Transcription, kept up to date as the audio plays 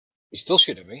He's still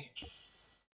shooting at me.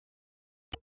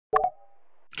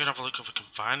 I'm gonna have a look if I can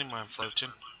find him while I'm floating.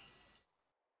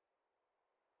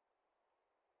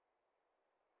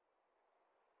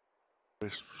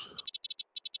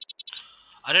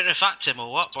 I don't know if that's him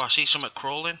or what, but I see something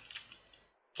crawling.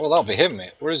 Oh, that'll be him,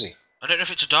 mate. Where is he? I don't know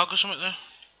if it's a dog or something though.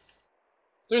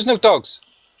 There's no dogs.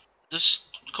 There's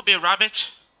could be a rabbit.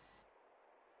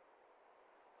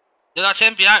 Yeah, that's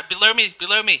him. Below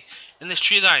me, in this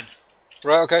tree line.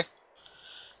 Right, okay.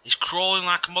 He's crawling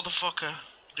like a motherfucker.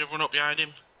 Gonna run up behind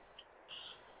him.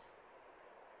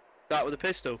 That with a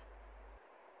pistol?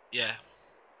 Yeah.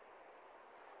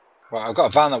 Right, I've got a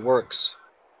van that works.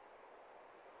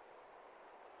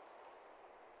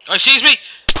 Oh, he sees me!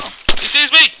 He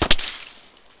sees me!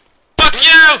 Fuck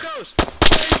you!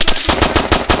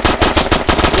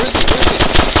 Where is he?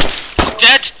 He's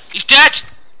dead! He's dead!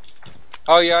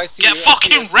 Oh yeah, I see. Get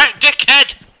fucking wrecked,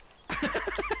 dickhead!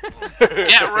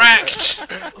 Get wrecked!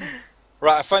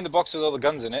 Right, I found the box with all the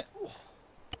guns in it.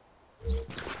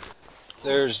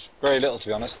 There's very little, to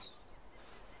be honest.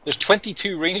 There's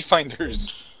 22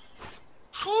 rangefinders.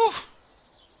 Whew.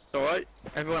 Alright,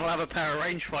 everyone will have a pair of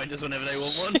rangefinders whenever they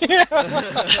want one. Yeah.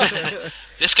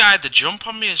 This guy had the jump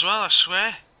on me as well, I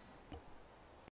swear.